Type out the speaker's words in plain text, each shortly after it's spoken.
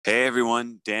Hey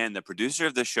everyone, Dan, the producer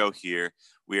of the show here.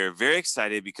 We are very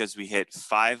excited because we hit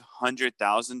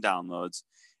 500,000 downloads,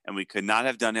 and we could not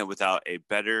have done it without a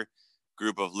better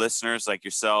group of listeners like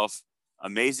yourself,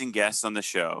 amazing guests on the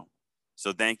show.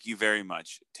 So thank you very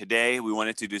much. Today, we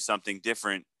wanted to do something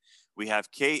different. We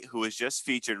have Kate, who was just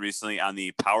featured recently on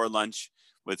the Power Lunch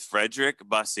with Fredrick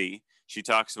Bussey. She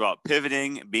talks about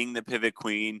pivoting, being the pivot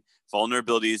queen,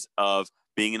 vulnerabilities of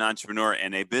being an entrepreneur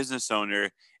and a business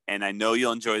owner, and I know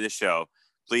you'll enjoy the show.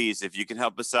 Please, if you can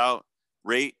help us out,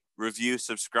 rate, review,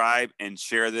 subscribe, and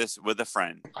share this with a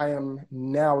friend. I am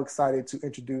now excited to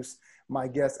introduce my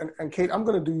guest. And Kate, I'm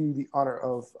going to do you the honor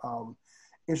of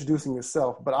introducing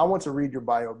yourself, but I want to read your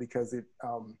bio because it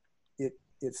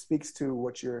speaks to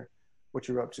what you're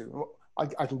up to.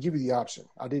 I can give you the option.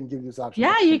 I didn't give you this option.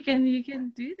 Yeah, you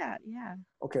can do that. Yeah.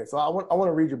 Okay, so I want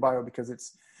to read your bio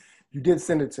because you did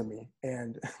send it to me,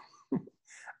 and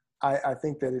I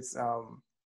think that it's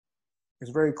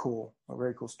very cool, a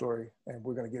very cool story, and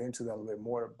we're going to get into that a little bit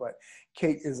more. But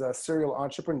Kate is a serial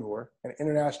entrepreneur, an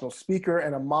international speaker,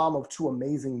 and a mom of two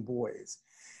amazing boys.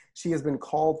 She has been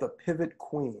called the Pivot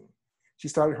Queen. She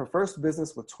started her first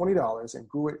business with $20 and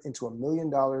grew it into $1 million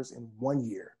in 1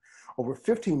 year, over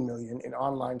 $15 million in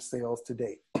online sales to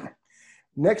date.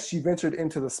 Next, she ventured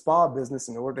into the spa business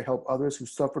in order to help others who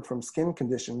suffered from skin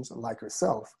conditions like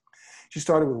herself. She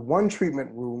started with one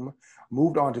treatment room,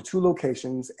 moved on to 2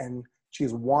 locations, and she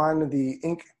has won the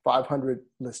Inc. 500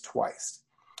 list twice.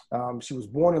 She was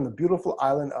born on the beautiful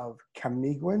island of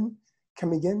Camiguin,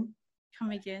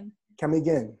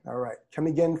 all right,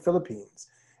 Camiguin, Philippines.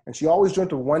 And she always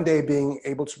dreamt of one day being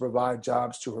able to provide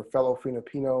jobs to her fellow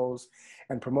Filipinos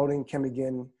and promoting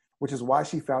Camiguin, which is why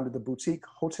she founded the boutique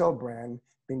hotel brand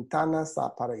Ventana sa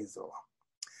Paraíso.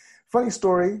 Funny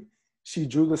story, she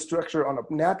drew the structure on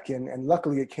a napkin, and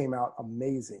luckily it came out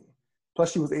amazing.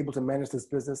 Plus, she was able to manage this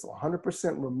business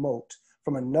 100% remote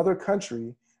from another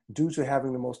country due to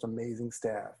having the most amazing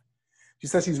staff. She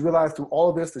says she's realized through all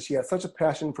of this that she has such a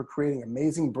passion for creating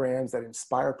amazing brands that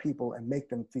inspire people and make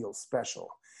them feel special.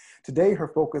 Today, her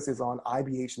focus is on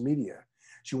IBH Media.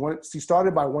 She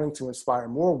started by wanting to inspire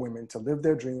more women to live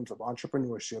their dreams of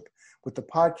entrepreneurship with the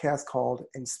podcast called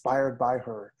Inspired by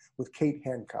Her with Kate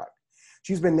Hancock.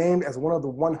 She's been named as one of the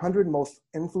 100 most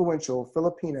influential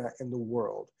Filipina in the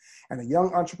world and a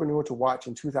young entrepreneur to watch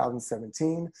in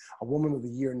 2017, a Woman of the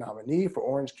Year nominee for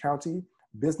Orange County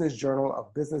Business Journal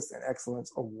of Business and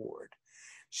Excellence Award.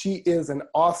 She is an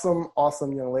awesome,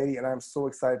 awesome young lady, and I'm so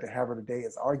excited to have her today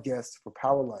as our guest for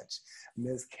Power Lunch,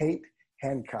 Ms. Kate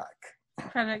Hancock.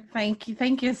 Fredrick, thank you.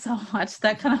 Thank you so much.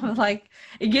 That kind of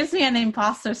it gives me an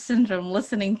imposter syndrome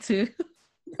listening to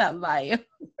that bio.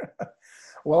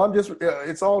 Well,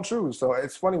 it's all true. So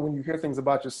it's funny when you hear things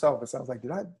about yourself, it sounds like,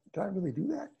 did I really do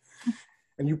that?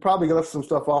 And you probably left some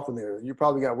stuff off in there. You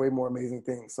probably got way more amazing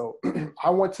things. So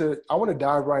I want to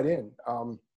dive right in.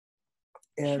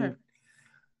 Sure.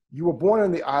 You were born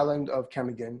on the island of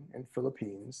Camiguin in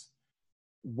Philippines.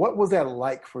 What was that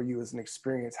like for you as an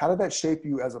experience? How did that shape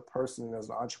you as a person and as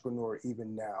an entrepreneur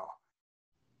even now?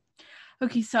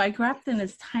 Okay, so I grew up in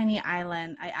this tiny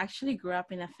island. I actually grew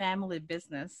up in a family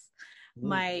business.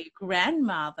 My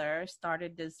grandmother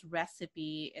started this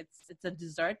recipe. It's a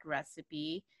dessert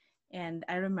recipe. And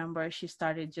I remember she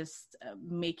started just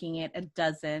making it a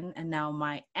dozen. And now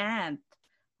my aunt,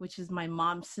 which is my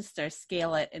mom's sister,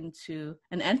 scale it into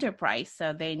an enterprise.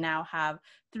 So they now have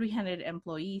 300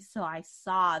 employees. So I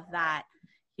saw that,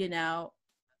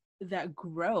 that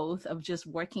growth of just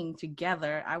working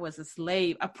together. I was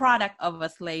a product of a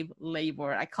slave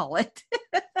labor, I call it.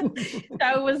 So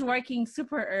I was working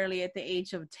super early at the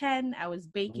age of 10. I was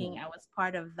baking. I was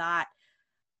part of that,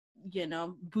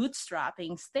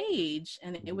 bootstrapping stage.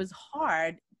 And it was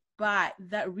hard, but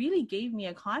that really gave me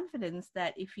a confidence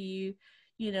that if you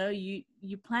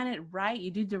plan it right, you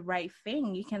do the right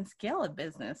thing, you can scale a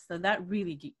business. So that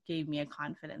really gave me a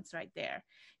confidence right there.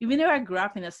 Even though I grew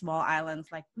up in a small island,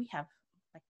 we have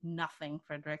nothing,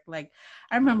 Fredrick.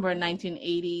 I remember in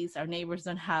 1980s, our neighbors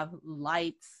don't have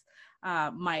lights.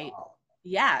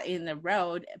 In the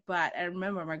road, but I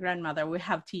remember my grandmother would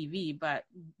have TV, but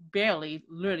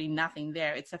literally nothing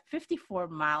there. It's a 54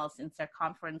 miles in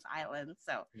circumference island,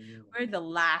 so we're the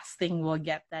last thing we'll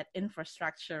get that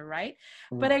infrastructure, right?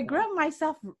 But I grew up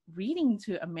myself reading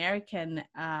to American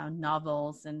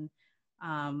novels and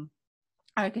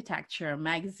architecture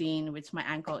magazine, which my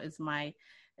uncle is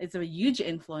a huge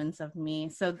influence of me.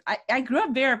 So I grew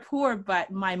up very poor, but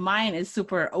my mind is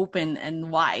super open and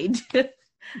wide.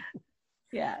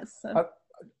 Yes.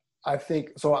 I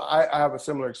think so. I have a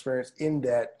similar experience in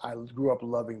that I grew up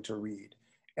loving to read,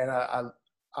 and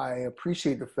I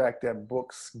appreciate the fact that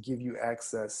books give you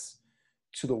access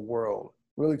to the world,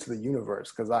 really to the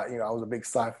universe, because I was a big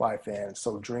sci-fi fan,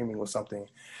 so dreaming was something.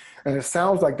 And it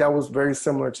sounds like that was very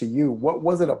similar to you. What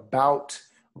was it about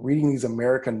reading these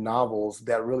American novels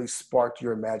that really sparked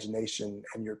your imagination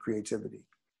and your creativity?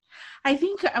 I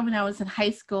think when I was in high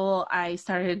school, I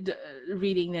started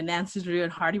reading the Nancy Drew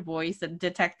and Hardy Boys and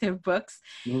detective books.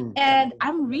 And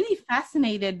I'm really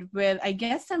fascinated with, I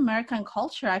guess, American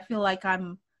culture. I feel like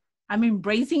I'm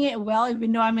embracing it well,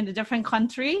 even though I'm in a different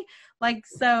country. I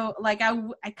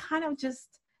kind of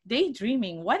just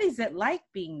daydreaming. What is it like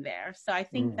being there? So I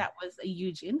think that was a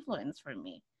huge influence for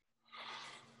me.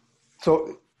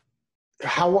 So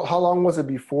how long was it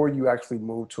before you actually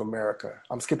moved to America?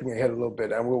 I'm skipping ahead a little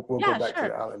bit, and we'll go back to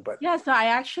the island. But yeah, so I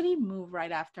actually moved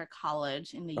right after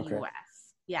college in the Okay.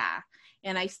 U.S. Yeah,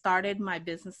 and I started my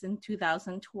business in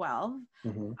 2012.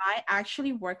 Mm-hmm. I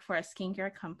actually worked for a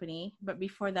skincare company, but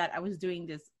before that, I was doing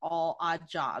this all odd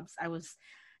jobs. I was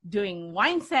doing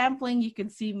wine sampling. You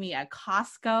can see me at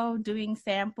Costco doing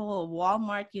sample,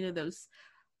 Walmart, those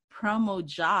promo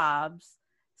jobs.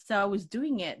 So I was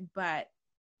doing it, but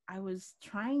I was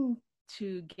trying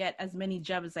to get as many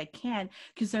jobs as I can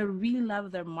because I really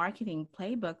love their marketing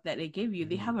playbook that they give you.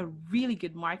 They have a really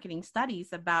good marketing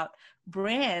studies about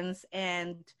brands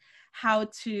and how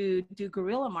to do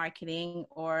guerrilla marketing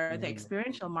or the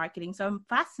experiential marketing. So I'm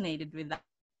fascinated with that.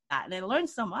 And I learned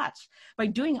so much by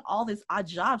doing all these odd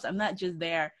jobs. I'm not just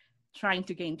there trying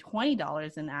to gain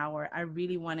 $20 an hour. I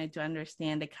really wanted to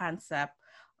understand the concept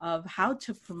of how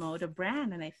to promote a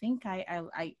brand. And I think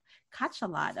I catch a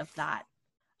lot of that,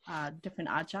 different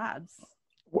odd jobs.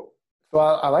 So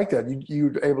I like that.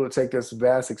 You're able to take this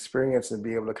vast experience and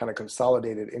be able to kind of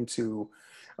consolidate it into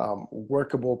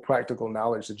workable, practical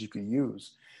knowledge that you could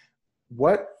use.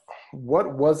 What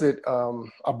was it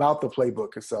about the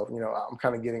playbook itself? I'm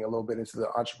kind of getting a little bit into the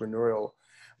entrepreneurial,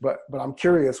 but I'm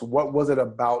curious, what was it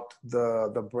about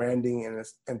the branding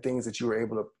and things that you were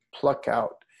able to pluck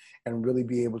out and really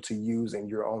be able to use in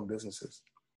your own businesses?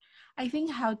 I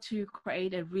think how to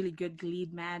create a really good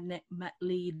lead magnet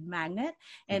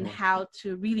and how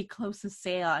to really close a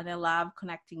sale. And I love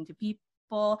connecting to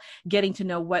people, getting to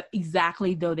know what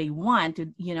exactly though they want.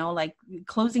 Like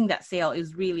closing that sale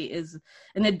is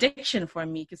an addiction for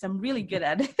me because I'm really good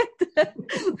at it.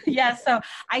 Yeah. So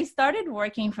I started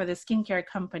working for the skincare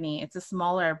company. It's a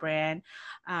smaller brand.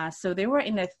 So they were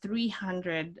in a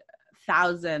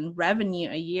 300,000 revenue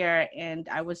a year. And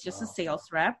I was just a sales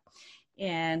rep.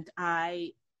 And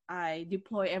I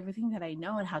deploy everything that I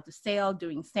know and how to sell,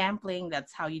 doing sampling.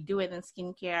 That's how you do it in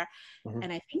skincare.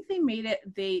 And I think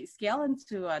they scale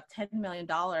into a $10 million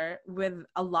with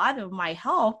a lot of my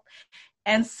help.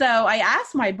 And so I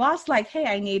asked my boss, like, hey,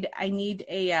 I need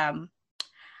an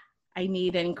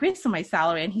increase in my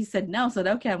salary. And he said, no. So,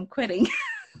 okay, I'm quitting.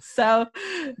 So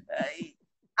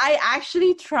I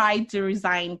actually tried to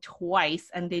resign twice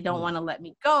and they don't want to let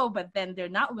me go, but then they're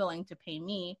not willing to pay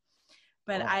me.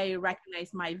 But I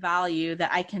recognize my value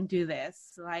that I can do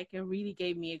this. Like it really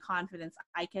gave me a confidence.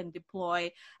 I can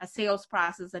deploy a sales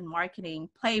process and marketing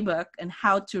playbook and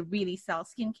how to really sell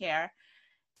skincare.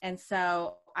 And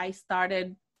so I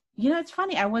started, it's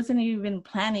funny. I wasn't even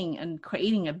planning on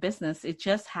creating a business. It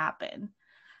just happened.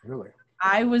 Really?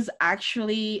 I was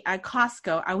actually at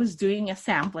Costco. I was doing a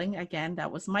sampling. Again,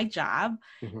 that was my job.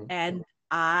 And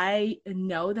I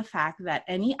know the fact that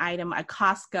any item at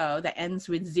Costco that ends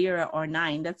with 0 or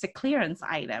 9, that's a clearance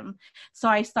item. So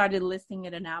I started listing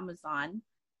it on Amazon.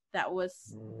 That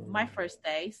was my first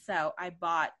day. So I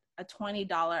bought a $20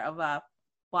 of a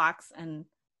box and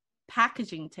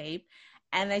packaging tape,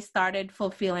 and I started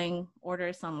fulfilling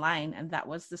orders online, and that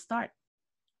was the start.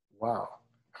 Wow.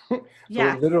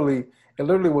 Yeah. It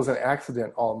literally was an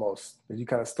accident almost that you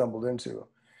kind of stumbled into.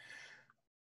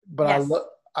 But yes. I love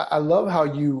I love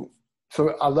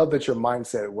that your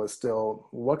mindset was still,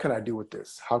 what can I do with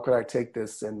this? How could I take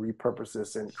this and repurpose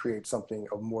this and create something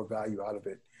of more value out of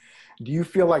it? Do you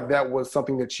feel like that was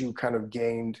something that you kind of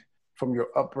gained from your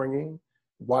upbringing,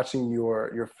 watching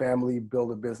your family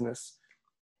build a business?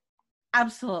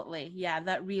 Absolutely. Yeah,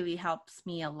 that really helps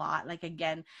me a lot. Like,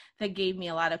 again, that gave me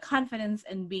a lot of confidence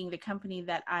in being the company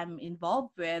that I'm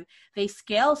involved with. They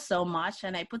scale so much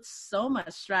and I put so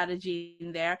much strategy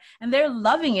in there and they're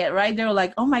loving it, right? They're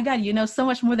like, oh my God, you know so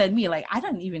much more than me. Like, I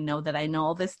don't even know that I know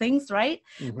all these things, right?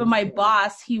 But my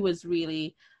boss, he was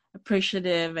really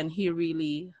appreciative and he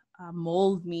really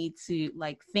molded me to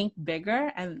like think bigger.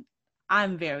 And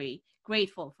I'm very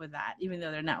grateful for that, even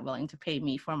though they're not willing to pay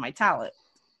me for my talent.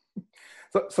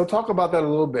 So talk about that a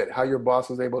little bit, how your boss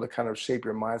was able to kind of shape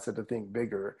your mindset to think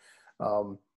bigger.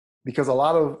 Because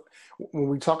when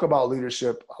we talk about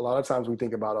leadership, a lot of times we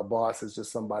think about a boss as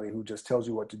just somebody who just tells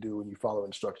you what to do and you follow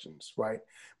instructions, right?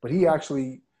 But he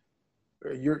actually,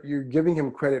 you're giving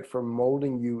him credit for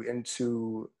molding you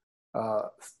into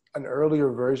an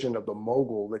earlier version of the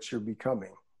mogul that you're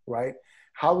becoming, right?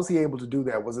 How was he able to do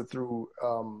that? Was it through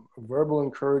verbal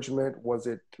encouragement? Was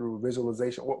it through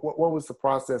visualization? What was the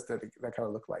process that kind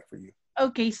of looked like for you?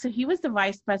 Okay, so he was the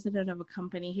vice president of a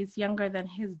company. He's younger than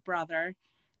his brother.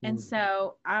 And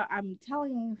so I'm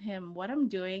telling him what I'm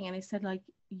doing. And he said, like,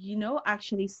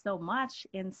 actually so much.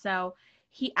 And so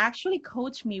he actually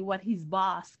coached me what his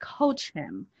boss coached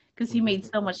him because he made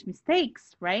so much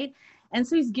mistakes, right? And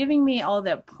so he's giving me all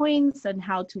the points on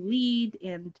how to lead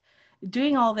and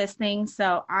doing all these things.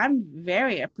 So I'm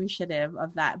very appreciative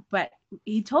of that. But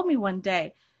he told me one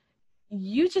day,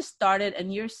 you just started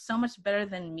and you're so much better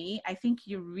than me. I think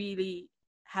you really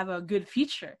have a good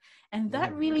future. And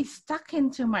that really stuck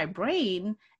into my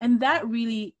brain. And that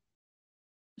really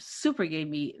super gave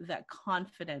me that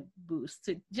confident boost.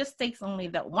 It just takes only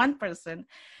that one person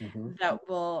that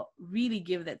will really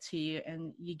give that to you,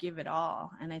 and you give it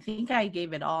all. And I think I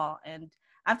gave it all. And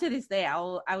after this day,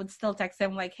 I would still text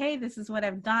him like, hey, this is what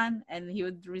I've done. And he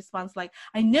would respond like,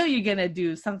 I know you're going to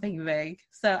do something big.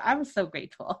 So I'm so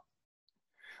grateful.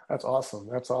 That's awesome.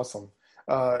 That's awesome.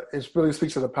 It really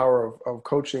speaks to the power of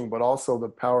coaching, but also the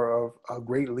power of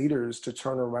great leaders to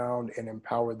turn around and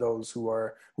empower those who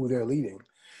they're leading.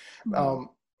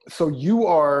 So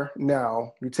you're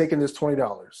taking this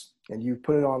 $20 and you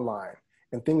put it online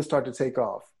and things start to take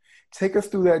off. Take us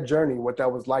through that journey, what that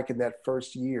was like in that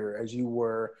first year as you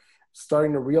were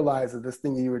starting to realize that this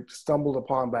thing you had stumbled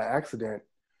upon by accident,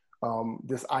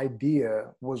 this idea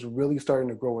was really starting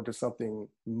to grow into something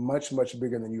much, much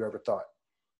bigger than you ever thought.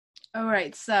 All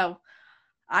right. So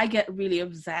I get really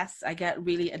obsessed. I get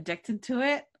really addicted to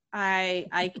it.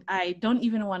 I don't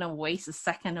even want to waste a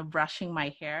second of brushing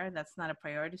my hair. That's not a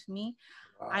priority to me.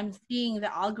 Wow. I'm seeing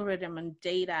the algorithm and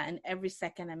data, and every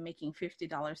second I'm making $50,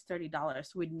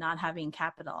 $30 with not having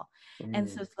capital. And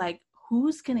so it's like,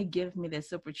 who's going to give me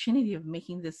this opportunity of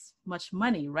making this much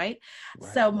money, right?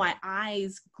 So my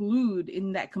eyes glued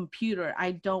in that computer.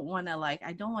 I don't want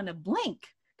to blink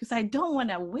because I don't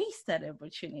want to waste that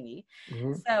opportunity.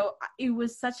 So it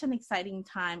was such an exciting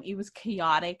time. It was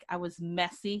chaotic. I was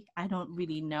messy. I don't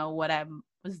really know what I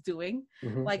was doing.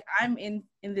 Like I'm in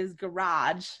this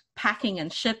garage packing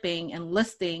and shipping and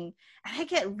listing, and I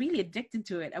get really addicted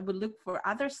to it. I would look for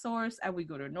other stores. I would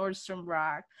go to Nordstrom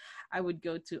Rack. I would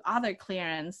go to other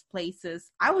clearance places.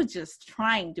 I was just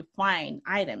trying to find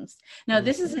items. Now,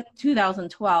 this is in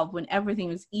 2012 when everything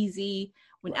was easy,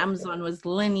 when Amazon was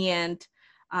lenient.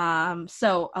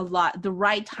 So the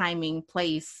right timing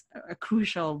plays a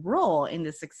crucial role in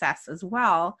the success as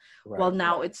well. Well,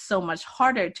 now it's so much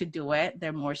harder to do it.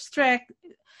 They're more strict.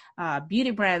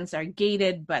 Beauty brands are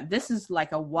gated, but this is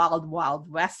like a wild, wild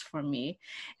west for me.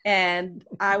 And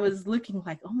I was looking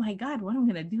like, oh my God, what am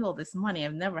I going to do all this money?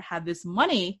 I've never had this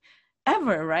money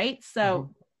ever, right?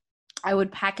 So I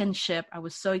would pack and ship. I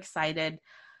was so excited.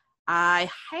 I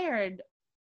hired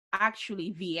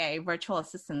actually VA, virtual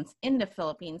assistants in the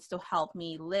Philippines to help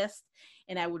me list,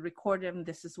 and I would record them.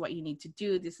 This is what you need to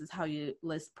do. This is how you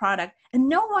list product. And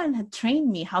no one had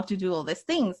trained me how to do all these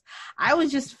things. I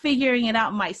was just figuring it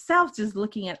out myself, just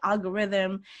looking at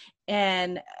algorithm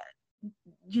and,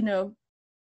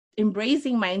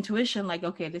 embracing my intuition, like,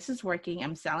 okay, this is working.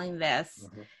 I'm selling this.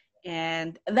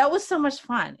 And that was so much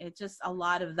fun. It just, a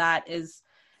lot of that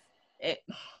it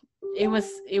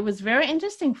was very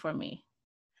interesting for me.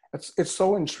 It's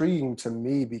so intriguing to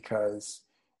me because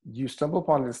you stumble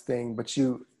upon this thing, but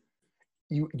you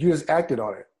just acted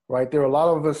on it, right? There are a lot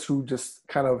of us who just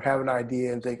kind of have an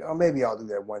idea and think, oh, maybe I'll do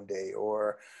that one day,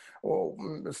 or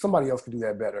somebody else could do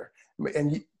that better.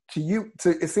 And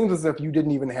it seems as if you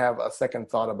didn't even have a second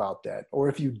thought about that, or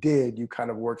if you did, you kind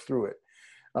of worked through it.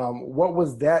 What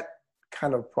was that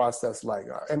kind of process like?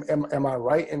 Am I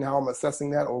right in how I'm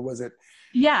assessing that, or was it?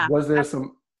 Yeah.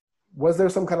 Was there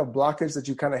some kind of blockage that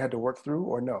you kind of had to work through,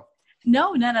 or no?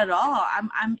 No, not at all.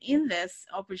 I'm in this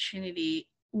opportunity.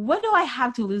 What do I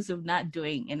have to lose of not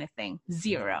doing anything?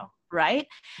 Zero, right?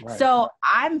 So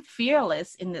I'm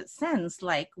fearless in that sense.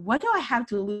 Like, what do I have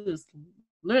to lose?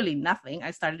 Literally nothing.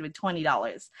 I started with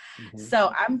 $20.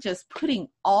 So I'm just putting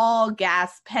all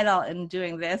gas pedal and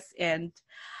doing this. And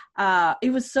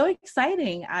it was so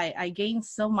exciting. I gained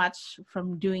so much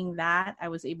from doing that. I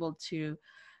was able to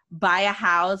buy a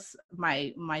house,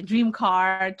 my dream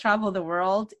car, travel the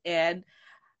world.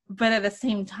 But at the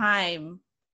same time,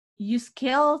 you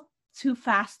scale too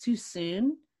fast, too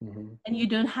soon, and you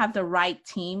don't have the right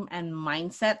team and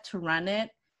mindset to run it.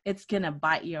 it's going to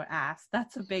bite your ass.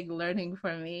 That's a big learning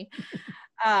for me.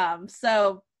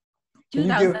 So Can you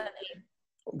 2008.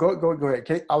 go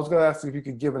ahead. I was going to ask if you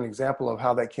could give an example of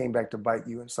how that came back to bite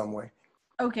you in some way.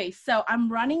 Okay, so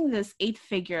I'm running this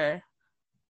 8-figure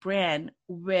brand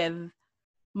with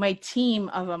my team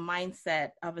of a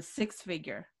mindset of a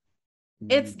 6-figure.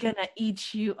 It's gonna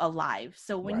eat you alive.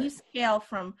 So when you scale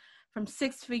from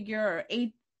 6-figure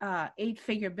or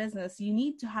 8-figure business, you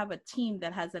need to have a team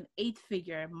that has an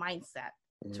 8-figure mindset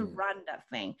to run that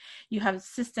thing. You have a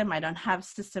system. I don't have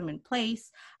system in place.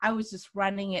 I was just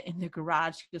running it in the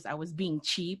garage because I was being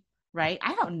cheap. Right.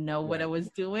 I don't know what I was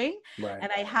doing. And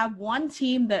I have one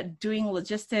team that doing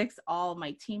logistics. All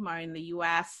my team are in the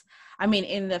US. I mean,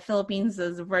 in the Philippines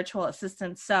as a virtual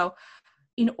assistant. So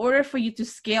in order for you to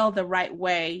scale the right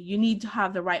way, you need to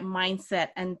have the right mindset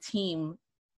and team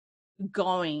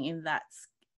going in that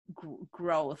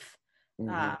growth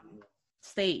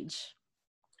stage.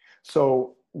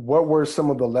 So what were some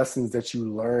of the lessons that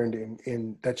you learned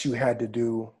in that you had to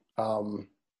do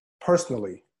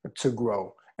personally to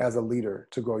grow as a leader,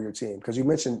 to grow your team? Because you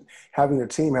mentioned having your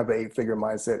team have an 8-figure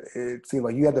mindset. It seemed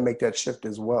like you had to make that shift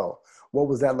as well. What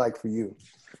was that like for you?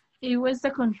 It was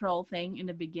the control thing in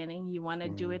the beginning. You want to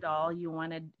do it all. You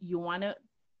want to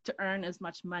earn as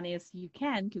much money as you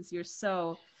can because you're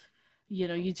so,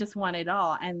 you just want it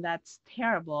all. And that's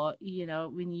terrible.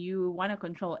 When you want to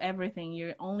control everything,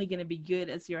 you're only going to be good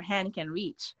as your hand can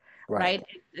reach. Right.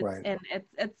 And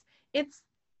it's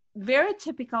very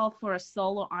typical for a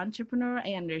solo entrepreneur.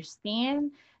 I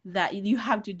understand that you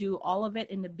have to do all of it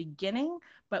in the beginning,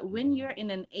 but when you're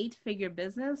in an 8-figure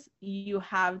business, you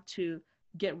have to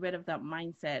get rid of that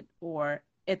mindset or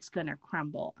it's going to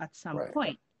crumble at some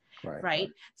point. Right.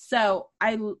 So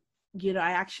I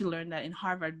actually learned that in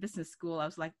Harvard Business School. I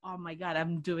was like, oh my God,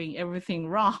 I'm doing everything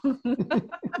wrong. Well,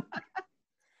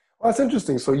 that's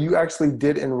interesting. So you actually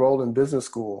did enroll in business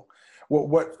school.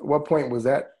 What point was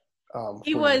that?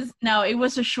 It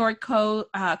was a short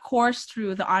course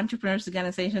through the Entrepreneurs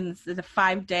Organization. It's a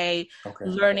 5-day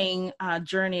learning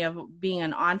journey of being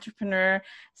an entrepreneur.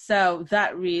 So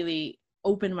that really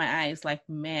opened my eyes like,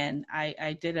 man,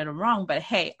 I did it wrong. But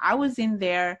hey, I was in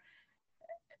there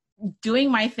doing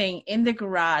my thing in the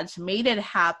garage, made it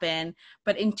happen.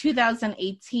 But in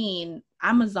 2018,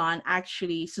 Amazon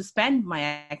actually suspended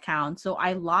my account. So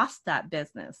I lost that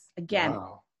business again.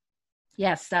 Wow.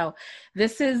 Yes. So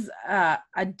this is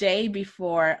a day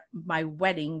before my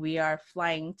wedding. We are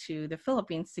flying to the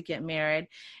Philippines to get married,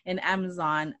 and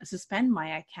Amazon suspend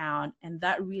my account. And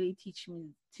that really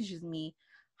teaches me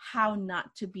how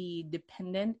not to be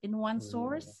dependent in one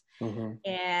source.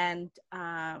 And,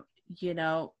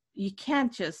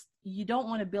 you don't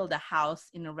want to build a house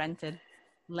in a rented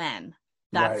land.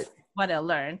 That's what I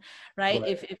learned, right?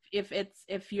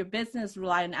 If your business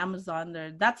rely on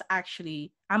Amazon, that's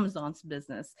actually Amazon's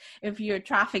business. If your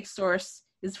traffic source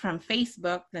is from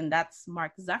Facebook, then that's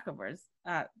Mark's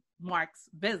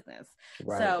business.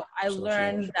 So I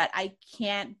learned that I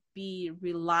can't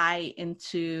rely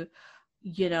into,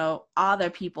 other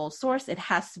people's source. It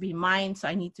has to be mine. So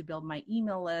I need to build my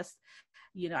email list.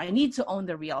 I need to own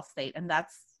the real estate. And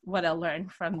that's what I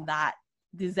learned from that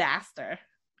disaster.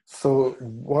 So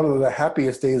one of the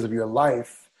happiest days of your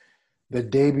life, the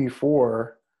day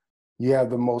before you have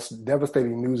the most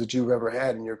devastating news that you've ever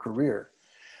had in your career.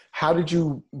 How did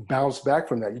you bounce back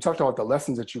from that? You talked about the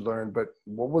lessons that you learned, but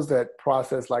what was that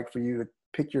process like for you to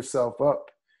pick yourself up?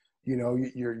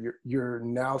 You're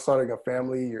now starting a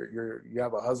family. You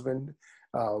have a husband.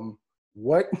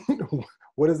 What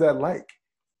is that like?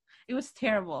 It was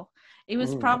terrible. It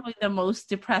was probably the most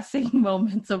depressing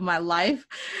moments of my life.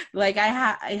 Like I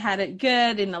had it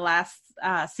good in the last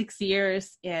 6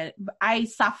 years, and I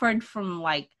suffered from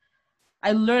I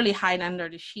literally hid under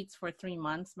the sheets for 3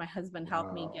 months. My husband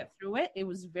helped me get through it. It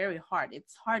was very hard.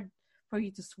 It's hard for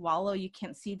you to swallow. You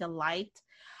can't see the light.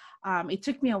 It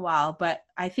took me a while, but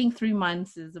I think 3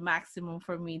 months is the maximum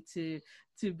for me to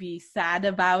be sad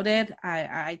about it.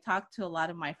 I talked to a lot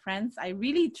of my friends. I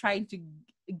really tried to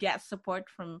get support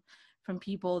from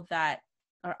people that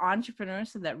are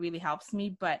entrepreneurs, so that really helps me.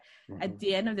 But at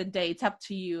the end of the day, it's up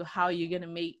to you how you're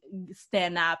going to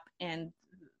stand up and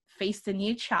face the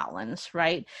new challenge,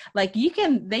 right? Like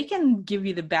they can give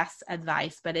you the best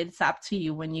advice, but it's up to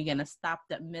you when you're going to stop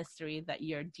that mystery that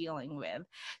you're dealing with.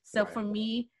 So for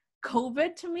me,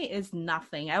 COVID to me is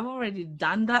nothing. I've already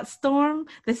done that storm.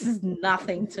 This is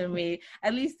nothing to me.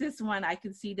 At least this one, I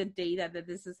can see the data that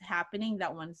this is happening.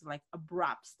 That one is like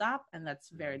abrupt stop, and that's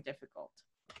very difficult.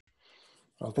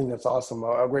 I think that's awesome.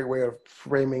 A great way of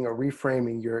framing or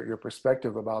reframing your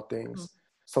perspective about things.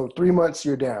 So 3 months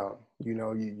you're down,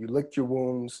 you licked your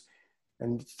wounds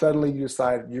and suddenly you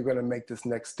decide you're going to make this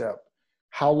next step.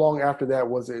 How long after that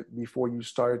was it before you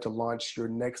started to launch your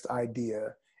next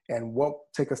idea? And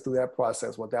take us through that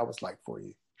process, what that was like for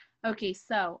you? Okay,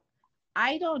 so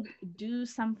I don't do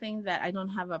something that I don't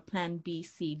have a plan B,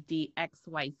 C, D, X,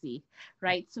 Y, Z,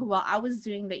 right? So while I was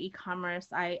doing the e-commerce,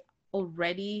 I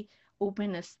already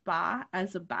opened a spa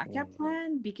as a backup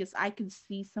plan because I could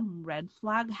see some red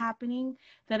flag happening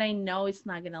that I know it's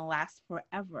not going to last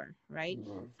forever, right?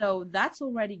 So that's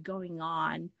already going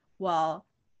on while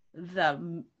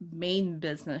the main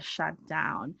business shut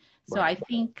down. So Right. I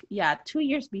think, yeah, 2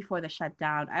 years before the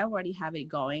shutdown, I already have it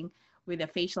going with a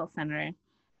facial center,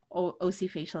 OC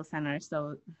Facial Center.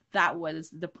 So that was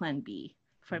the plan B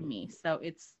for me. So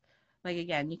it's like,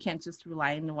 again, you can't just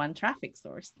rely on one traffic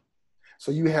source.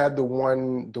 So you had the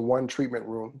one treatment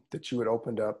room that you had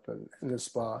opened up in the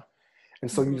spa.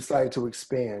 And so you decided to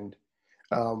expand.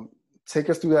 Take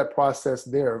us through that process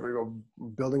there,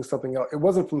 building something else. It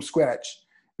wasn't from scratch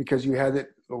because you had it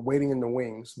waiting in the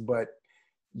wings, but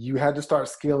you had to start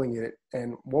scaling it.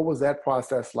 And what was that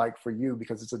process like for you?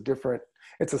 Because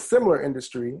it's a similar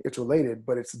industry, it's related,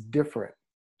 but it's different.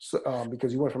 So,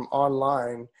 because you went from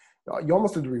online, you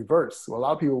almost did the reverse. A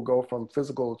lot of people go from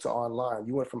physical to online.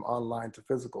 You went from online to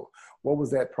physical. What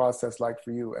was that process like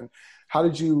for you? And how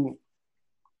did you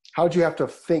have to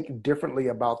think differently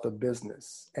about the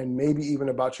business and maybe even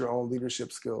about your own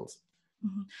leadership skills?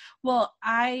 Well,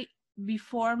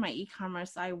 before my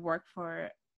e-commerce, I worked for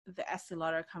the Estee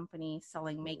Lauder company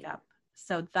selling makeup.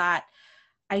 So that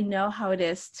I know how it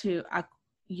is to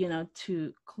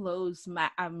close,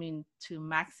 to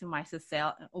maximize the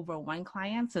sale over one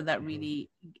client. So that really,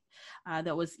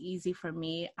 that was easy for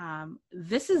me.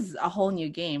 This is a whole new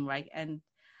game, right? And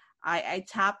I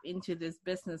tap into this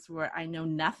business where I know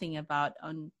nothing about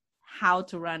on how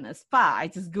to run a spa. I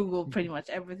just Google pretty much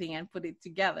everything and put it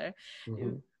together,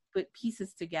 put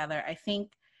pieces together. I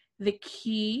think the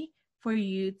key for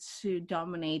you to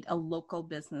dominate a local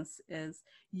business is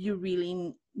you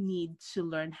really need to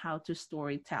learn how to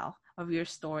storytell of your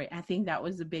story. I think that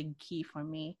was a big key for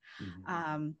me.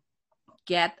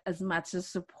 Get as much as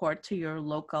support to your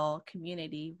local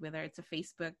community, whether it's a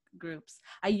Facebook groups.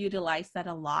 I utilize that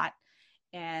a lot.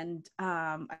 And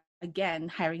again,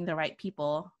 hiring the right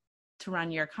people to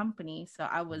run your company. So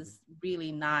I was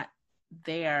really not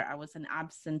there. I was an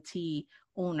absentee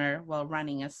owner while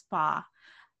running a spa.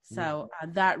 So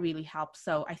that really helps.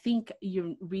 So I think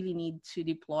you really need to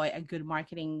deploy a good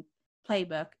marketing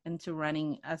playbook into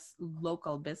running a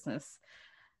local business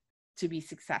to be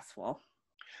successful.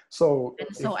 So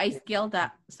I scaled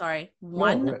that,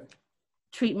 one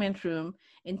treatment room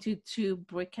into 2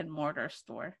 brick and mortar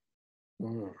store.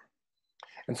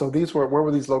 And so where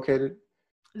were these located?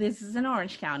 This is in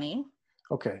Orange County.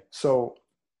 Okay. So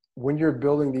when you're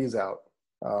building these out,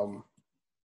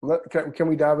 can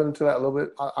we dive into that a little bit?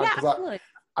 Absolutely.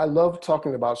 I love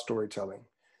talking about storytelling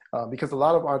because a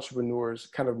lot of entrepreneurs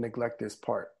kind of neglect this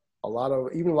part. A lot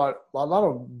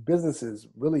of businesses,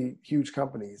 really huge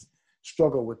companies,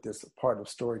 struggle with this part of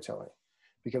storytelling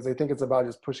because they think it's about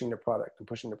just pushing the product.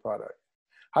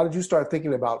 How did you start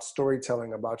thinking about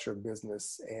storytelling about your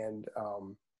business and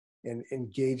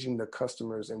engaging the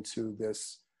customers into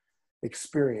this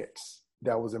experience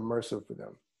that was immersive for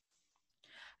them?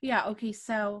 Yeah. Okay.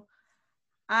 So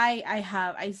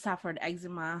I suffered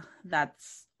eczema.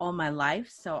 That's all my life.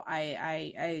 So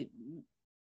I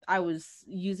was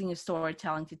using a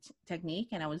storytelling technique,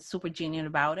 and I was super genuine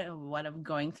about it, what I'm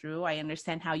going through. I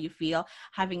understand how you feel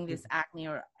having this acne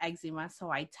or eczema,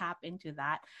 so I tap into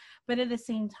that. But at the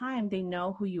same time, they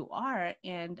know who you are,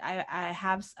 and I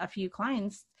have a few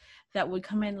clients that would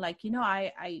come in like,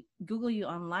 I Google you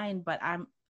online, but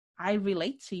I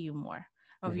relate to you more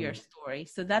of your story.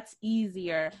 So that's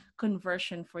easier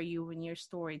conversion for you when your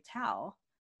story tell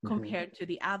compared to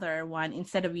the other one.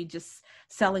 Instead of you just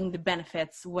selling the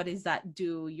benefits, what does that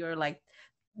do? You're like,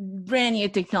 brand new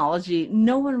technology.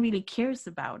 No one really cares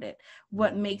about it.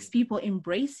 What makes people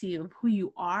embrace you, who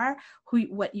you are,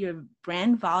 what your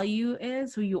brand value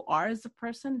is, who you are as a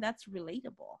person, that's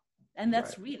relatable and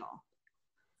that's real.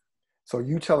 So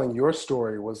you telling your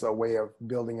story was a way of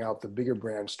building out the bigger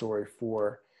brand story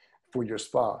for your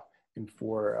spa and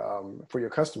for your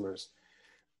customers.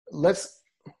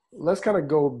 Let's kind of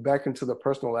go back into the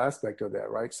personal aspect of that,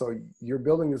 right? So you're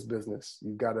building this business.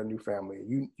 You've got a new family.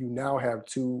 You now have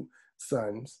 2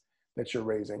 sons that you're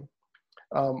raising.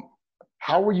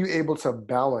 How were you able to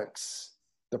balance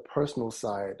the personal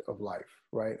side of life,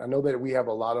 right? I know that we have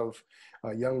a lot of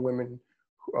young women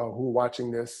who are watching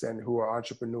this and who are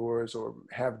entrepreneurs or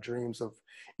have dreams of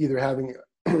either having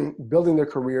building their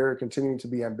career, continuing to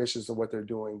be ambitious of what they're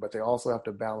doing, but they also have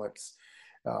to balance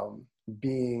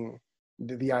being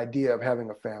the idea of having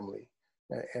a family.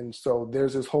 And so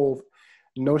there's this whole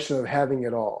notion of having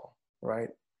it all, right?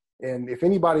 And if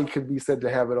anybody could be said to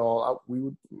have it all,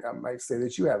 I might say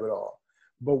that you have it all.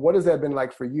 But what has that been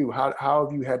like for you? How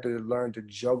have you had to learn to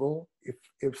juggle,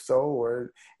 if so,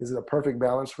 or is it a perfect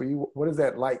balance for you? What is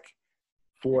that like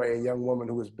for a young woman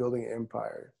who is building an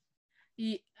empire?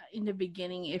 In the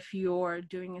beginning, if you're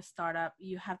doing a startup,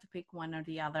 you have to pick one or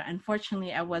the other.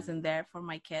 Unfortunately, I wasn't there for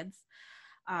my kids.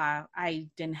 I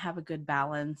didn't have a good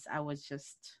balance. I was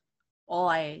just, all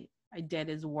I did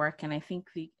is work. And I think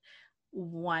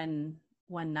one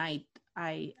night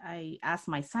I asked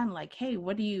my son, like, hey,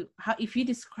 if you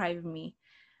describe me,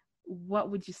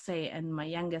 what would you say? And my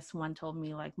youngest one told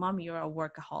me, like, Mom, you're a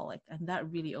workaholic. And that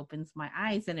really opens my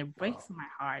eyes and it breaks my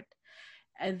heart.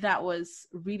 And that was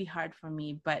really hard for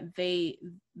me, but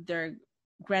their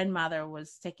grandmother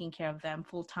was taking care of them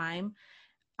full time.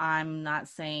 I'm not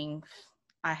saying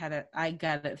I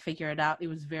got to figure it out. It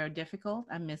was very difficult.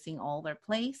 I'm missing all their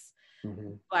place.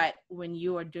 Mm-hmm. But when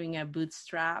you are doing a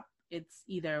bootstrap, it's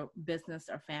either business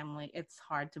or family. It's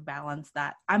hard to balance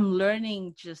that. I'm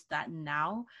learning just that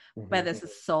now, mm-hmm. But as a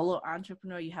solo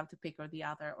entrepreneur, you have to pick or the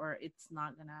other, or it's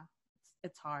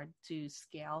hard to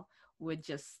scale with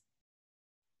just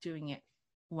doing it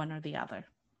one or the other.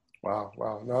 Wow.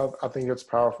 No, I think it's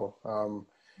powerful.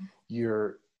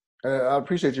 I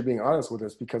appreciate you being honest with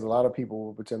us, because a lot of people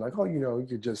will pretend like, oh, you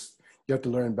have to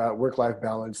learn about work-life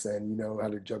balance and you know how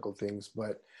to juggle things.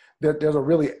 But there's a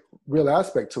really real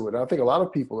aspect to it. And I think a lot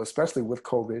of people, especially with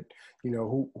COVID,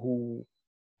 who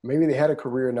maybe they had a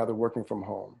career and now they're working from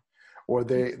home, or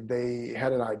they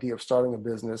had an idea of starting a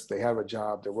business. They have a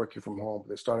job, they're working from home, but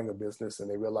they're starting a business and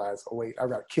they realize, oh wait,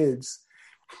 I've got kids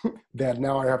that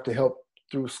now I have to help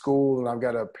through school and I've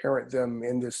got to parent them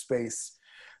in this space.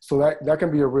 So that can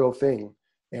be a real thing.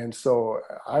 And so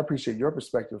I appreciate your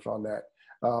perspective on that.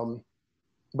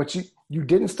 But you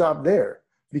didn't stop there,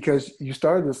 because you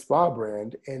started the spa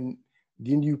brand and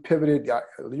then you pivoted.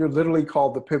 You're literally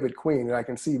called the Pivot Queen, and I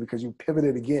can see because you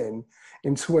pivoted again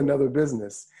into another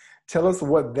business. Tell us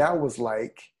what that was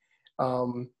like.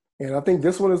 And I think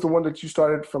this one is the one that you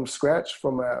started from scratch,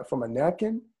 from a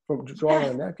napkin. From drawing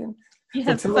on a napkin?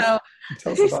 Yes. So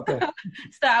tell us about that.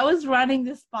 So I was running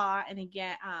the spa, and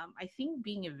again, I think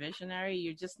being a visionary,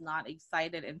 you're just not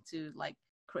excited into like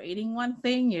creating one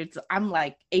thing. I'm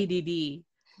like ADD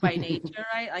by nature,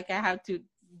 right? Like I have to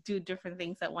do different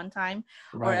things at one time,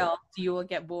 right, or else you will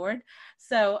get bored.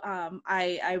 So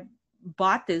I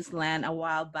bought this land a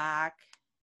while back,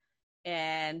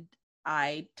 and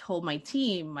I told my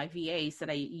team, my VAs that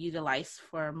I utilized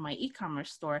for my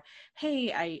e-commerce store,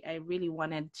 hey, I really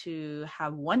wanted to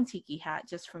have one tiki hat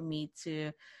just for me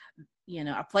to,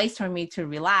 a place for me to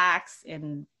relax.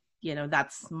 And,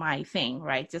 that's my thing,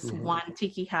 right? Just mm-hmm. one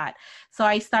tiki hat. So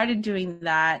I started doing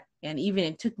that. And even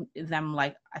it took them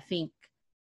like, I think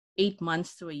 8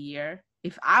 months to a year.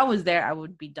 If I was there, I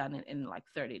would be done it in like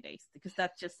 30 days, because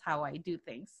that's just how I do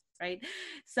things. Right.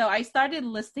 So I started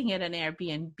listing it on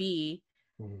Airbnb,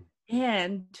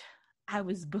 and I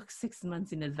was booked 6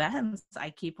 months in advance.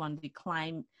 I keep on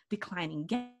declining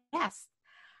guests.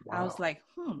 Wow. I was like,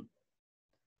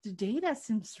 the data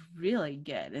seems really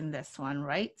good in this one.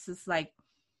 Right. So it's like,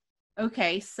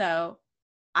 okay, so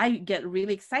I get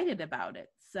really excited about it.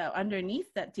 So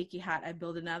underneath that tiki hat, I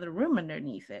build another room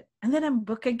underneath it. And then I'm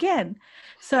booked again.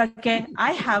 So again,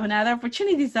 I have another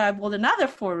opportunity. So I build another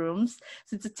 4 rooms.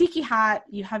 So it's a tiki hat.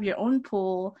 You have your own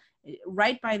pool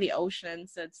right by the ocean.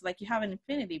 So it's like you have an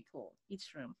infinity pool,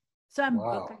 each room. So I'm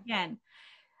booked again.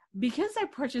 Because I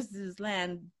purchased this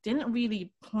land, didn't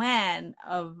really plan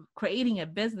of creating a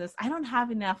business. I don't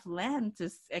have enough land to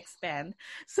expand.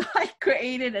 So I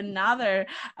created another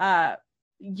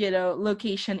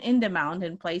location in the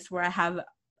mountain place where I have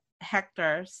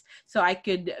hectares, so I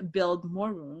could build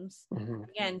more rooms. Mm-hmm.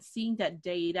 Again, seeing that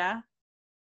data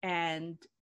and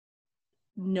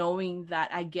knowing that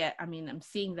I'm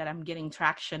seeing that I'm getting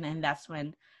traction, and that's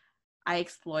when I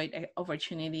exploit an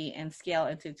opportunity and scale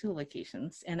into 2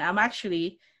 locations. And I'm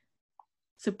actually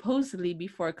supposedly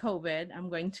before COVID, I'm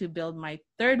going to build my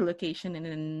 3rd location in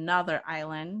another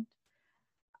island.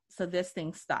 So this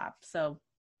thing stopped. So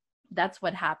that's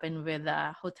what happened with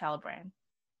the hotel brand.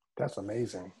 That's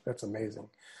amazing.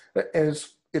 And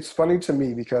it's funny to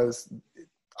me because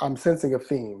I'm sensing a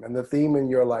theme, and the theme in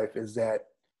your life is that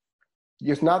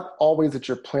it's not always that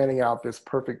you're planning out this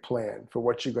perfect plan for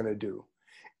what you're going to do.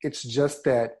 It's just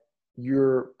that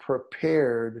you're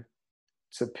prepared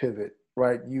to pivot,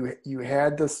 right? You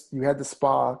had the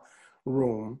spa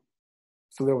room,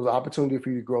 So there was an opportunity for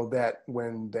you to grow that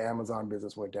when the Amazon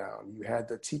business went down. You had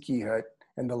the tiki hut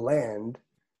and the land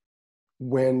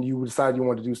when you decided you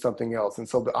wanted to do something else. And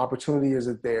so the opportunity is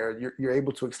there. You're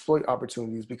able to exploit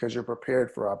opportunities because you're prepared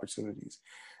for opportunities.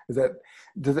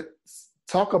 Does it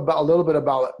talk about a little bit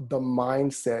about the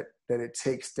mindset that it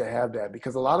takes to have that?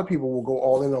 Because a lot of people will go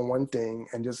all in on one thing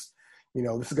and just,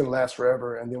 this is going to last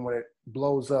forever. And then when it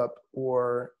blows up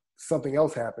or something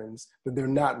else happens, that they're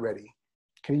not ready.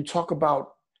 Can you talk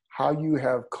about how you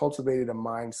have cultivated a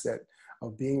mindset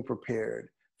of being prepared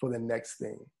for the next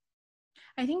thing?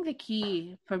 I think the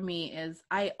key for me is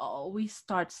I always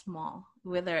start small,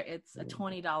 whether it's a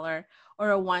 $20 or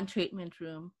a one treatment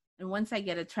room. And once I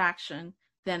get attraction,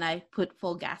 then I put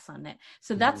full gas on it.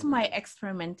 So that's my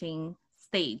experimenting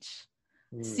stage.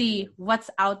 See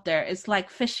what's out there. It's like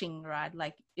fishing rod.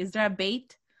 Like, is there a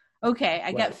bait? Okay,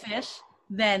 I get fish.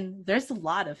 Then there's a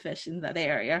lot of fish in that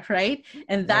area, right?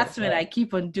 And that's when I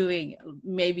keep on doing,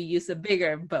 maybe use a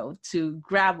bigger boat to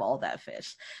grab all that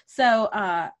fish. So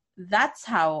that's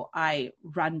how I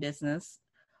run business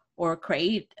or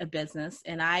create a business.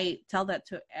 And I tell that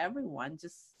to everyone,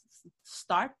 just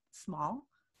start small.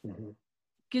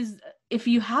 Because if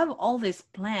you have all this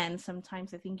plan,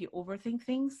 sometimes I think you overthink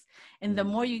things. And the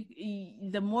more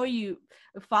you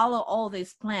follow all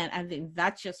this plan, I think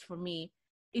that's just for me,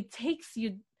 it takes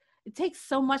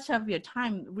so much of your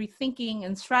time rethinking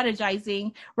and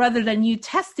strategizing rather than you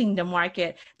testing the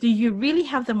market. Do you really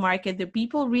have the market? Do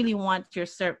people really want your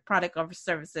product or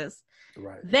services?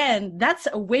 Right. Then that's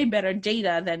a way better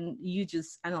data than you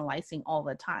just analyzing all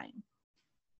the time.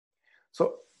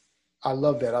 So I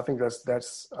love that. I think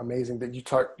that's amazing that you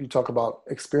talk about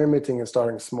experimenting and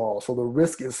starting small. So the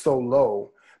risk is so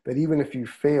low that even if you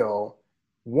fail,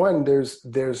 one, there's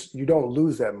you don't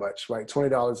lose that much, right?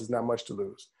 $20 is not much to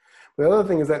lose. But the other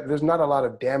thing is that there's not a lot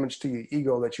of damage to your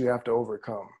ego that you have to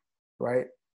overcome, right?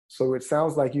 So it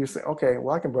sounds like you say, okay,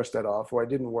 well, I can brush that off, or it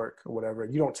didn't work, or whatever.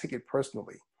 You don't take it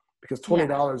personally because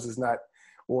 $20 is not,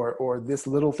 or this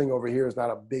little thing over here is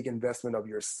not a big investment of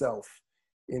yourself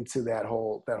into that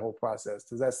whole process.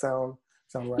 Does that sound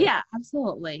right? Yeah,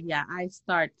 absolutely. Yeah, I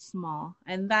start small,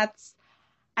 and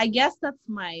I guess that's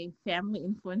my family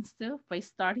influence too, by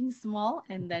starting small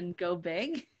and then go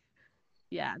big.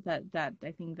 Yeah, that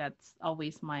I think that's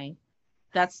always my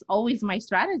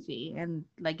strategy. And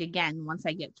like, again, once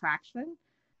I get traction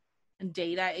and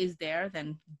data is there,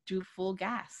 then do full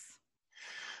gas.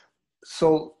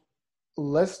 So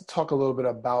let's talk a little bit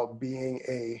about being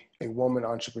a woman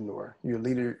entrepreneur. You're a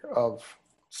leader of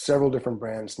several different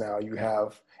brands now. You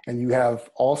have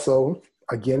also,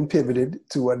 again, pivoted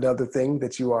to another thing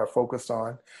that you are focused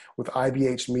on with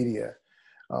IBH Media.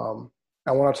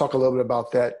 I want to talk a little bit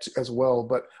about that as well,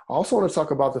 but I also want to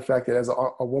talk about the fact that as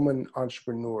a woman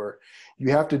entrepreneur, you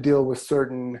have to deal with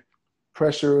certain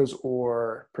pressures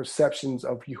or perceptions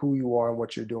of who you are and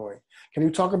what you're doing. Can you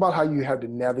talk about how you had to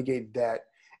navigate that?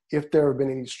 If there have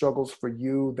been any struggles for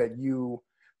you that you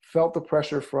felt the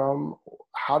pressure from,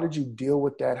 how did you deal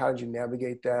with that? How did you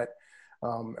navigate that?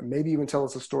 Maybe even tell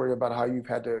us a story about how you've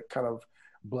had to kind of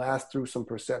blast through some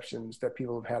perceptions that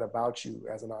people have had about you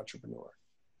as an entrepreneur.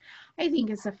 I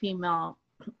think as a female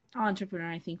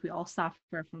entrepreneur, I think we all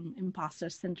suffer from imposter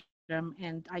syndrome,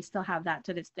 and I still have that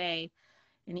to this day.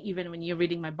 And even when you're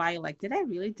reading my bio, like, did I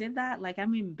really did that? Like,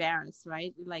 I'm embarrassed,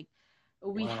 right? Like,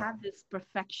 we have this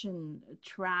perfection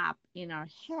trap in our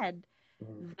head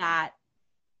that,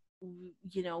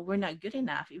 we're not good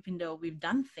enough, even though we've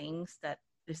done things that,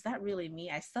 is that really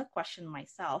me? I still question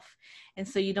myself. And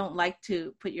so you don't like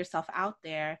to put yourself out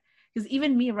there, because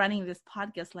even me running this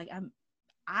podcast, like,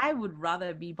 I would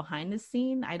rather be behind the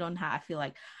scene. I feel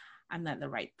like I'm not the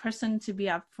right person to be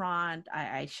up front.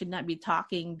 I should not be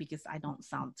talking because I don't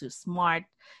sound too smart.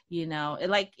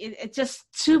 It's just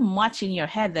too much in your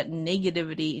head, that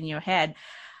negativity in your head.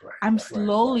 Right, I'm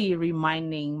slowly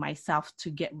reminding myself to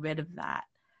get rid of that.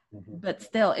 But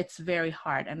still, it's very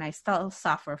hard, and I still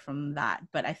suffer from that.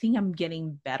 But I think I'm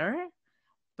getting better,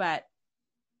 but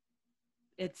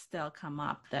it's still come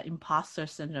up. The imposter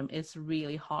syndrome is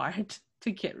really hard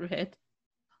to get rid.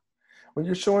 Well,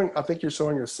 I think you're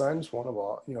showing your sons,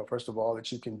 first of all,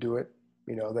 that you can do it,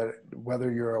 that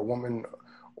whether you're a woman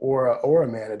or a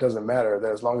man, it doesn't matter,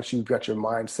 that as long as you've got your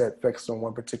mindset fixed on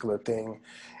one particular thing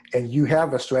and you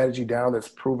have a strategy down that's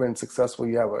proven successful,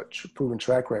 you have a proven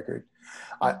track record.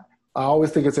 I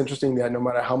always think it's interesting that no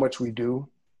matter how much we do,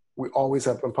 we always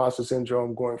have imposter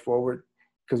syndrome going forward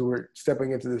because we're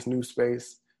stepping into this new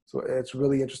space. So it's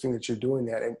really interesting that you're doing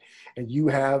that. And you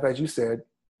have, as you said,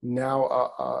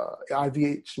 now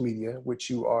IVH Media, which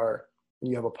you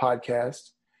have a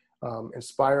podcast,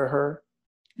 Inspire Her.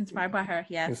 Inspired by her,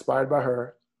 yes. Inspired by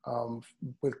her,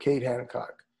 with Kate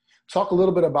Hancock. Talk a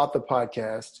little bit about the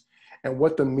podcast and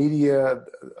what the media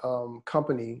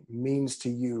company means to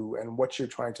you and what you're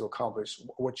trying to accomplish,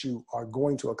 what you are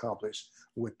going to accomplish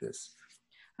with this.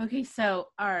 Okay, so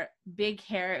our big,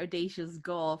 hairy, audacious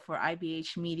goal for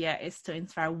IBH Media is to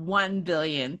inspire 1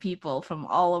 billion people from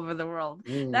all over the world.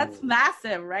 That's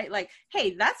massive, right? Like,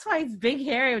 hey, that's why it's big,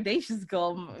 hairy, audacious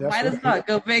goal. Might as well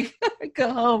go big,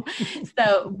 go home.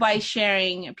 So by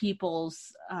sharing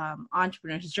people's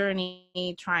entrepreneurs'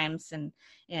 journey, triumphs,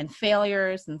 and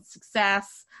failures and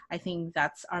success, I think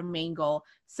that's our main goal.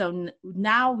 So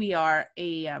now we are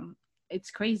it's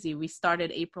crazy. We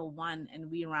started April 1 and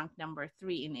we ranked number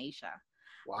 3 in Asia.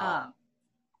 Wow.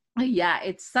 Yeah,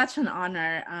 it's such an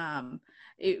honor.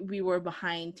 We were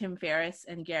behind Tim Ferriss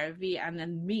and Gary Vee, and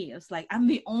then me. It's like, I'm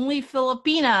the only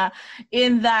Filipina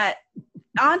in that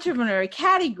entrepreneur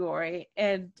category.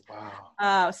 And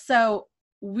so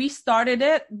we started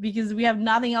it because we have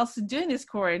nothing else to do in this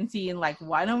quarantine. Like,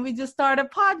 why don't we just start a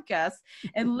podcast?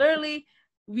 And literally,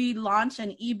 we launched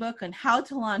an ebook on how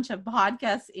to launch a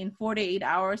podcast in 48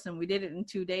 hours, and we did it in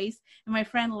 2 days. And my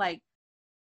friend, like,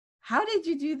 how did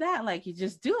you do that? Like, you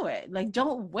just do it. Like,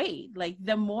 don't wait. Like,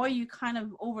 the more you kind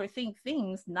of overthink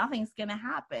things, nothing's going to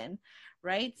happen.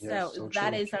 Right. Yes, so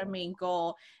that is our main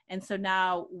goal. And so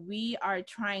now we are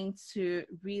trying to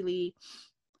really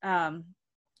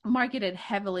market it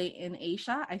heavily in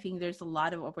Asia. I think there's a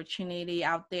lot of opportunity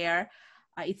out there.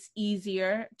 It's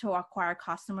easier to acquire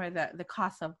customer. The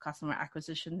cost of customer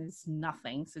acquisition is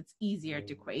nothing. So it's easier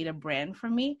to create a brand for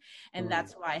me. And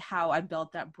that's why how I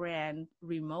built that brand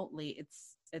remotely,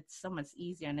 it's so much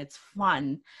easier and it's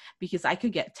fun because I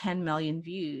could get 10 million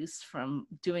views from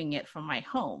doing it from my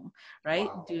home,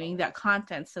 right? Wow. Doing that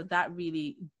content. So that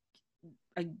really,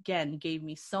 again, gave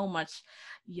me so much,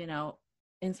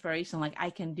 inspiration. Like, I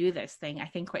can do this thing. I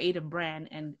can create a brand,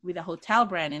 and with a hotel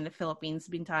brand in the Philippines,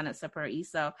 Bintana sa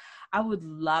Paraiso, I would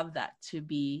love that to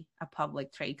be a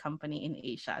public trade company in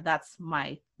Asia. That's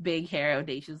my big, hairy,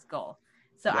 audacious goal.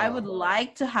 So I would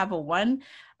like to have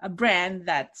a brand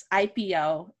that's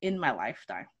IPO in my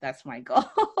lifetime. That's my goal.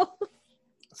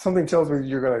 Something tells me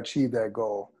you're going to achieve that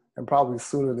goal, and probably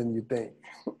sooner than you think.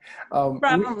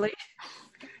 Probably.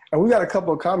 And we got a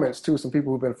couple of comments too. Some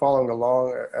people who've been following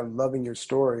along and loving your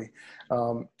story.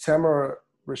 Tamara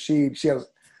Rashid,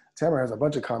 Tamara has a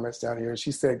bunch of comments down here.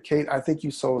 She said, Kate, I think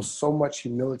you show so much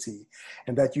humility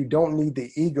and that you don't need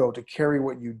the ego to carry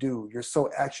what you do. You're so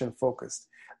action focused.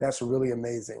 That's really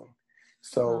amazing.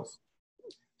 So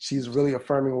she's really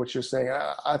affirming what you're saying.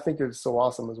 I think it's so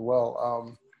awesome as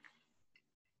well.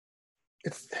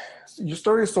 Your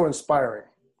story is so inspiring.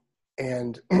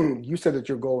 And you said that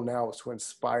your goal now is to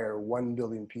inspire 1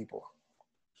 billion people.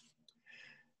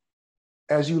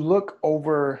 As you look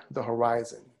over the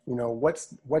horizon,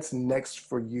 what's next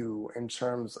for you in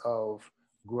terms of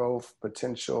growth,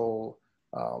 potential,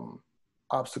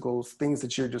 obstacles, things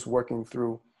that you're just working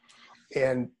through?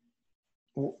 And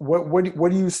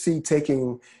what do you see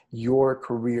taking your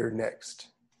career next?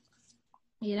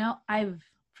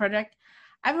 Fredrick,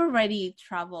 I've already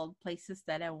traveled places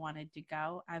that I wanted to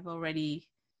go. I've already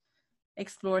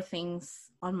explored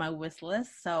things on my wish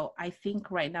list. So I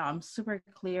think right now I'm super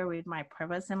clear with my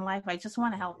purpose in life. I just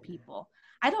want to help people.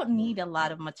 I don't need a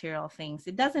lot of material things.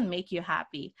 It doesn't make you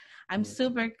happy. I'm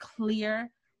super clear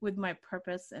with my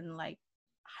purpose and like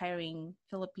hiring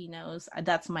Filipinos.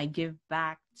 That's my give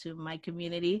back to my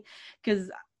community.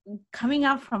 Because coming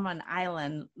out from an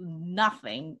island,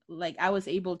 nothing, like I was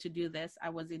able to do this. I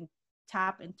was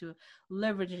tap into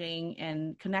leveraging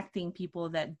and connecting people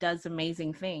that does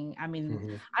amazing thing. I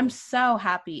mean, I'm so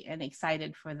happy and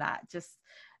excited for that. Just,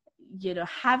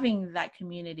 having that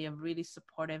community of really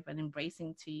supportive and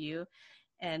embracing to you,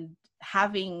 and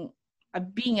being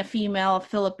a female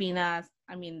Filipina.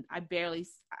 I mean, I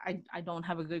don't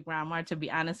have a good grammar, to be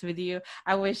honest with you.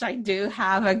 I wish I do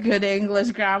have a good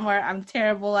English grammar. I'm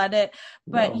terrible at it,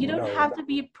 but you don't have to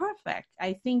be perfect.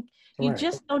 I think you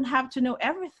just don't have to know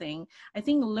everything. I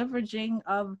think leveraging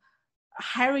of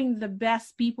hiring the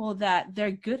best people that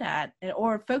they're good at,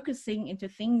 or focusing into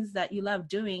things that you love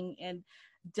doing, and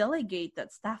delegate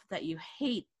that stuff that you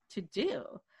hate to do.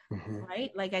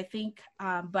 Right? Like, I think,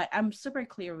 but I'm super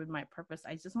clear with my purpose.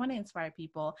 I just want to inspire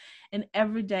people. And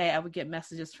every day I would get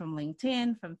messages from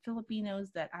LinkedIn, from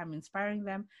Filipinos that I'm inspiring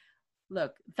them.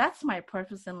 Look, that's my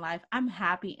purpose in life. I'm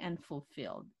happy and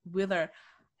fulfilled. Whether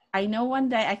I know one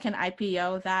day I can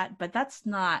IPO that, but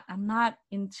I'm not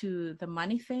into the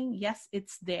money thing. Yes,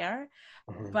 it's there,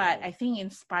 but I think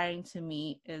inspiring to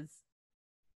me is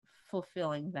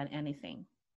fulfilling than anything.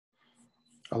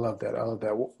 I love that. I love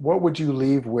that. What would you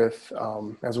leave with,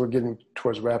 as we're getting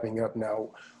towards wrapping up now,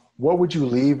 what would you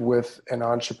leave with an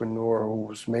entrepreneur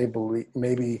who's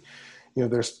maybe,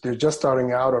 they're just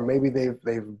starting out, or maybe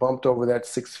they've bumped over that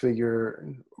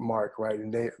 6-figure mark, right?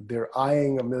 And they're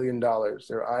eyeing $1 million,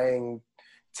 they're eyeing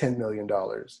 $10 million,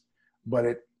 but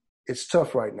it's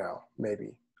tough right now,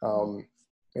 maybe.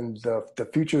 And the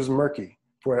future is murky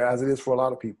as it is for a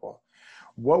lot of people.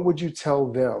 What would you tell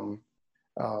them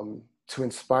to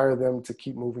inspire them to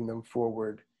keep moving them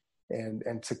forward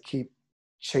and to keep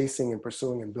chasing and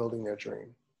pursuing and building their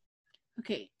dream?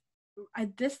 Okay.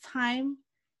 At this time,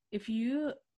 if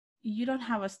you don't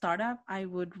have a startup, I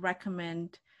would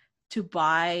recommend to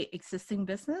buy existing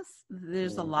business.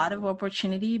 There's a lot of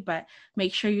opportunity, but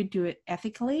make sure you do it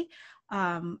ethically.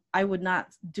 I would not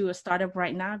do a startup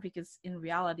right now because in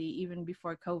reality, even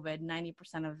before COVID,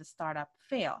 90% of the startup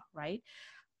fail, right?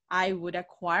 I would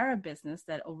acquire a business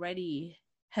that already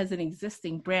has an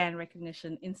existing brand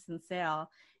recognition, instant sale,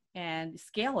 and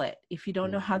scale it. If you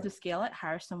don't know how to scale it,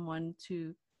 hire someone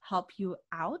to help you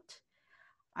out.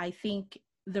 I think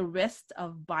the risk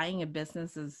of buying a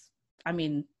business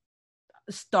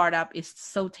startup is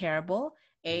so terrible.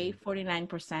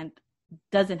 49%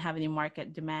 doesn't have any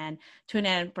market demand.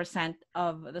 29%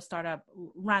 of the startup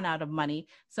run out of money.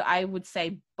 So I would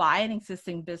say buy an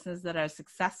existing business that are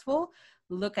successful.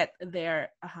 Look at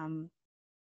their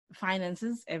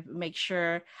finances and make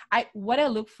sure. What I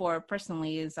look for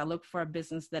personally is I look for a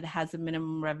business that has a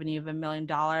minimum revenue of $1 million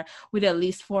with at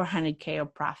least $400K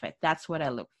of profit. That's what I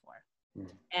look for.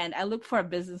 And I look for a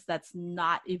business that's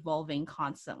not evolving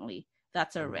constantly.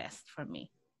 That's a risk for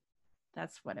me.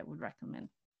 That's what I would recommend.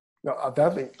 No, I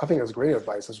think that's great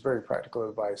advice. It's very practical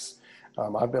advice.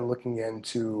 I've been looking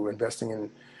into investing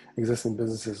in existing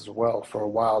businesses as well for a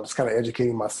while, just kind of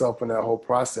educating myself in that whole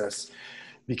process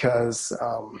because,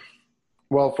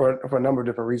 for a number of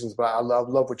different reasons, but I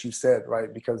love what you said,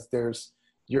 right? Because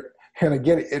and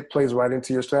again, it plays right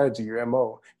into your strategy, your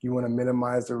MO. You want to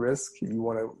minimize the risk. You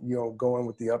want to, go in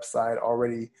with the upside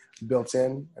already built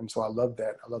in. And so I love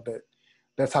that. I love that.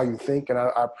 That's how you think. And I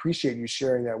appreciate you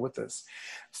sharing that with us.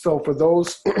 So for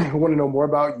those who want to know more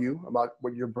about you, about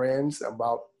what your brands,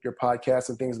 about your podcast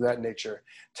and things of that nature,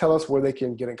 tell us where they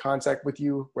can get in contact with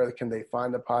you, where can they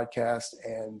find the podcast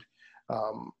and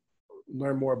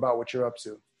learn more about what you're up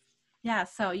to. Yeah,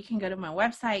 so you can go to my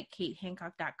website,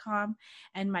 katehancock.com,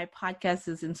 and my podcast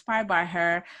is Inspired by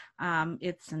Her.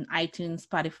 It's on iTunes,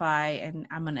 Spotify, and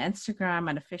I'm on Instagram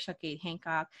at official Kate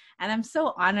Hancock. And I'm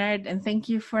so honored, and thank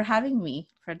you for having me,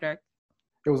 Fredrick.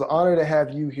 It was an honor to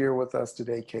have you here with us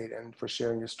today, Kate, and for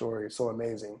sharing your story. It's so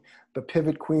amazing. The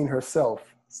pivot queen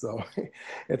herself. So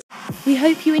We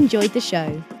hope you enjoyed the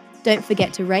show. Don't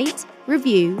forget to rate,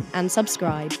 review, and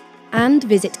subscribe. And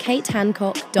visit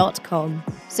katehancock.com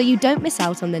so you don't miss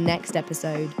out on the next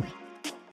episode.